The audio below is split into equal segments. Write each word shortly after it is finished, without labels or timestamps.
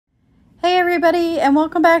everybody, and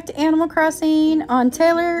welcome back to Animal Crossing on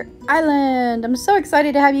Taylor Island. I'm so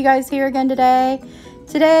excited to have you guys here again today.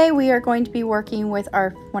 Today we are going to be working with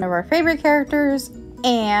one of our favorite characters,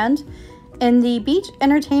 and in the Beach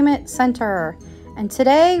Entertainment Center. And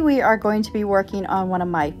today we are going to be working on one of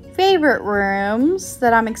my favorite rooms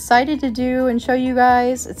that I'm excited to do and show you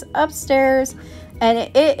guys. It's upstairs, and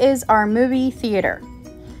it is our movie theater.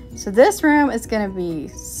 So this room is going to be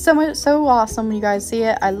so awesome when you guys see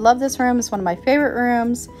it. I love this room. It's one of my favorite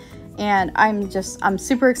rooms, and I'm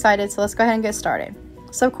super excited. So let's go ahead and get started.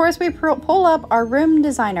 So of course we pull up our room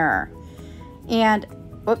designer, and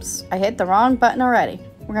whoops, I hit the wrong button already.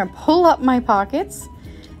 We're going to pull up my pockets,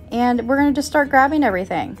 and we're going to just start grabbing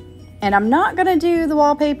everything. And I'm not going to do the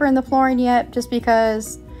wallpaper and the flooring yet, just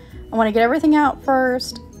because I want to get everything out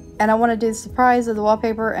first, and I want to do the surprise of the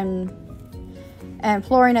wallpaper and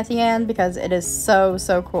flooring at the end, because it is so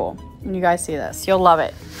cool. When you guys see this, you'll love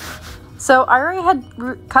it. So I already had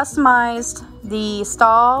customized the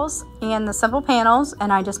stalls and the simple panels,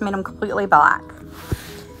 and I just made them completely black.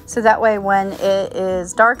 So that way when it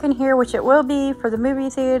is dark in here, which it will be for the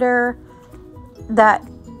movie theater, that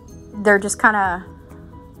they're just kind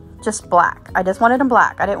of just black. I just wanted them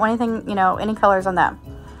black. I didn't want anything, you know, any colors on them.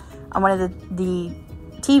 I wanted the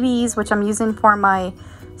TVs, which I'm using for my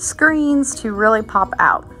screens, to really pop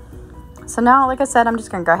out. So now, like I said, I'm just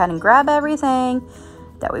going to go ahead and grab everything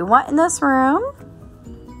that we want in this room,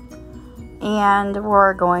 and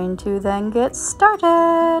we're going to then get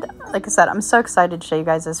started. Like I said, I'm so excited to show you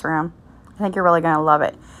guys this room. I think you're really going to love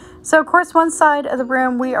it. So of course, one side of the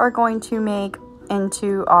room we are going to make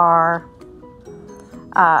into our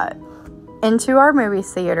movie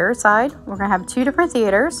theater side. We're going to have two different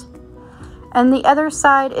theaters, and the other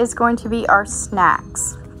side is going to be our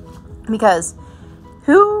snacks. Because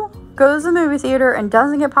who goes to the movie theater and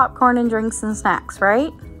doesn't get popcorn and drinks and snacks,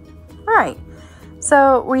 right? Right.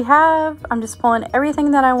 So I'm just pulling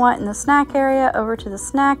everything that I want in the snack area over to the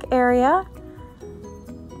snack area.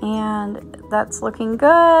 And that's looking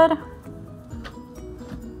good.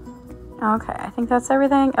 Okay, I think that's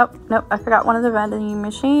everything. Oh, nope, I forgot one of the vending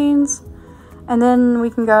machines. And then we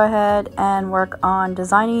can go ahead and work on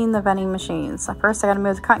designing the vending machines. So first I gotta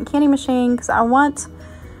move the cotton candy machine, because I want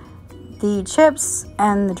the chips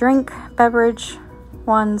and the drink beverage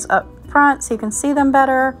ones up front so you can see them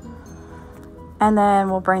better. And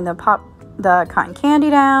then we'll bring the cotton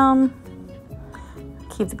candy down,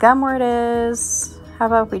 keep the gum where it is. How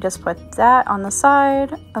about if we just put that on the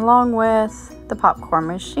side along with the popcorn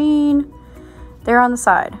machine there on the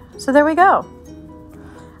side. So there we go.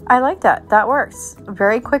 I like that. That works.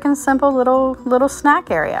 Very quick and simple little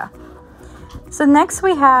snack area. So next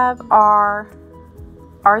we have our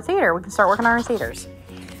theater. We can start working on our theaters.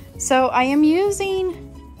 So I am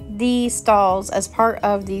using the stalls as part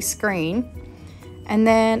of the screen, and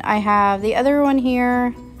then I have the other one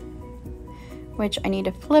here, which I need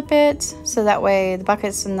to flip it so that way the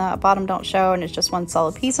buckets in the bottom don't show and it's just one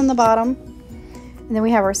solid piece on the bottom. And then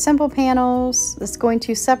we have our simple panels that's going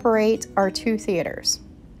to separate our two theaters.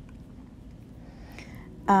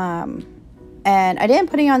 And I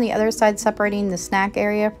didn't put it on the other side, separating the snack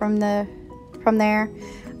area from there.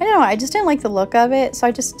 I don't know, I just didn't like the look of it, so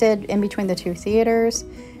I just did in between the two theaters.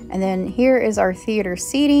 And then here is our theater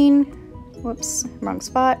seating. Whoops, wrong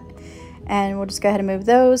spot. And we'll just go ahead and move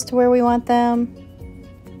those to where we want them.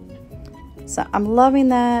 So I'm loving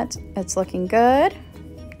that. It's looking good.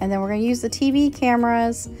 And then we're going to use the TV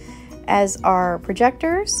cameras as our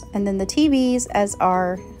projectors, and then the TVs as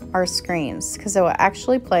our screens, because they will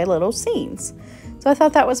actually play little scenes. So I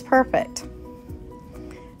thought that was perfect.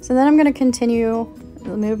 So then I'm going to continue,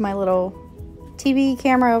 move my little TV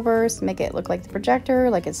camera over to make it look like the projector,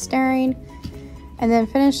 like it's staring, and then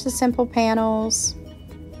finish the simple panels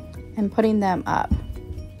and putting them up.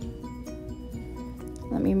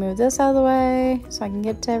 Let me move this out of the way so I can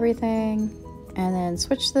get to everything, and then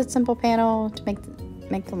switch to the simple panel to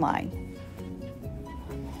make the line.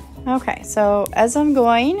 Okay, so as I'm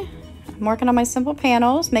working on my simple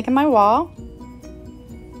panels, making my wall.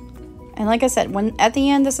 And like I said, at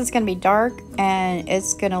the end, this is going to be dark, and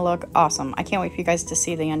it's going to look awesome. I can't wait for you guys to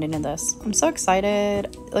see the ending of this. I'm so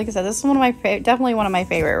excited. Like I said, this is definitely one of my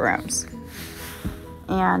favorite rooms.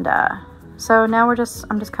 And so now I'm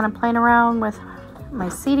just kind of playing around with my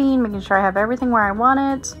seating, making sure I have everything where I want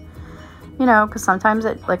it. You know, because sometimes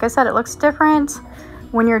like I said, it looks different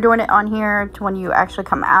when you're doing it on here to when you actually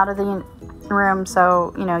come out of the room.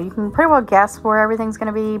 So, you know, you can pretty well guess where everything's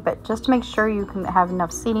going to be, but just to make sure you can have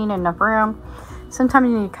enough seating and enough room, sometimes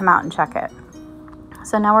you need to come out and check it.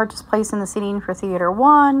 So now we're just placing the seating for theater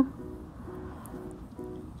 1.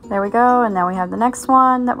 There we go. And then we have the next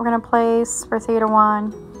one that we're going to place for Theater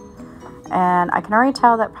 1. And I can already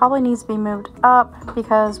tell that probably needs to be moved up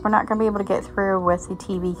because we're not going to be able to get through with the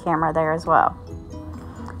TV camera there as well.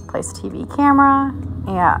 Place TV camera.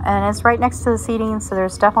 Yeah, and it's right next to the seating, so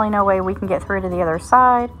there's definitely no way we can get through to the other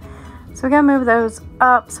side. So we got to move those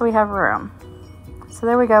up so we have room. So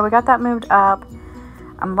there we go. We got that moved up.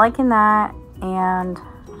 I'm liking that, and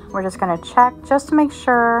we're just going to check just to make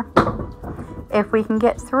sure if we can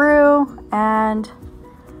get through. And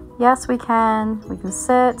yes, we can. We can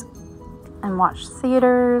sit and watch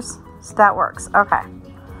theaters. So that works. Okay.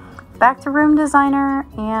 Back to room designer,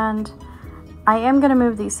 and I am going to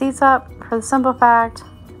move these seats up for the simple fact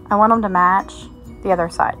I want them to match the other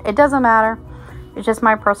side. It doesn't matter. It's just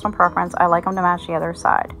my personal preference. I like them to match the other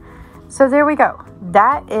side. So there we go.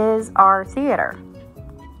 That is our theater.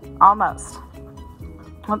 Almost.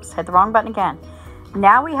 Oops, hit the wrong button again.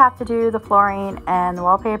 Now we have to do the flooring and the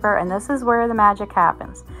wallpaper, and this is where the magic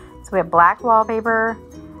happens. So we have black wallpaper,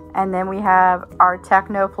 and then we have our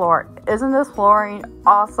techno floor. Isn't this flooring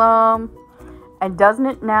awesome? And doesn't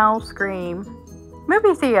it now scream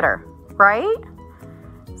movie theater, right?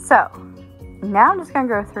 So now I'm just gonna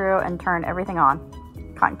go through and turn everything on.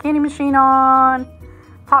 Cotton candy machine on,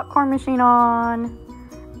 popcorn machine on,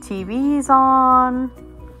 TV's on,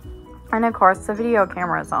 and of course the video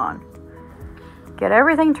camera's on. Get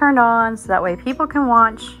everything turned on so that way people can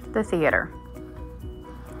watch the theater.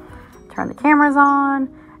 Turn the cameras on,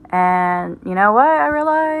 and you know what? I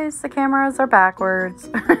realize the cameras are backwards.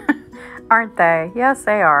 Aren't they? Yes,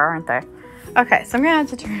 they are, aren't they? Okay, so I'm gonna have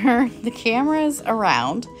to turn the cameras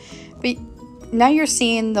around. But now you're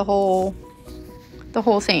seeing the whole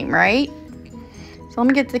theme, right? So let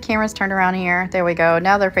me get the cameras turned around here. There we go.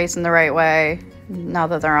 Now they're facing the right way now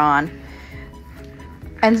that they're on.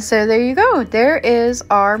 And so there you go. There is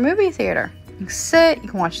our movie theater. You can sit, you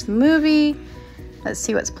can watch the movie. Let's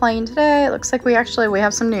see what's playing today. It looks like we have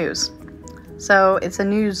some news. So it's a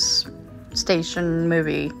news station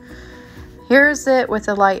movie. Here's it with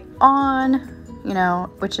the light on, you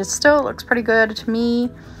know, which is still looks pretty good to me.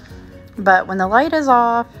 But when the light is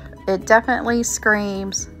off, it definitely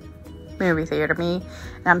screams movie theater to me.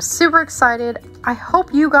 And I'm super excited. I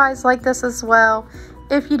hope you guys like this as well.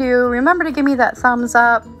 If you do, remember to give me that thumbs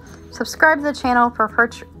up. Subscribe to the channel for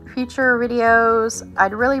future videos.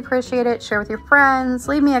 I'd really appreciate it. Share with your friends.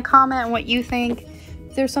 Leave me a comment on what you think.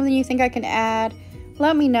 If there's something you think I can add,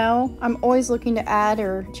 let me know. I'm always looking to add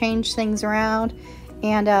or change things around.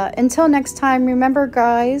 And until next time, remember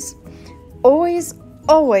guys, always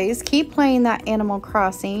keep playing that Animal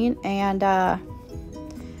Crossing, and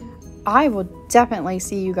I will definitely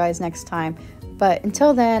see you guys next time. But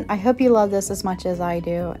until then, I hope you love this as much as I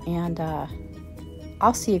do, and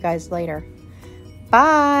I'll see you guys later.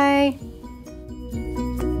 Bye!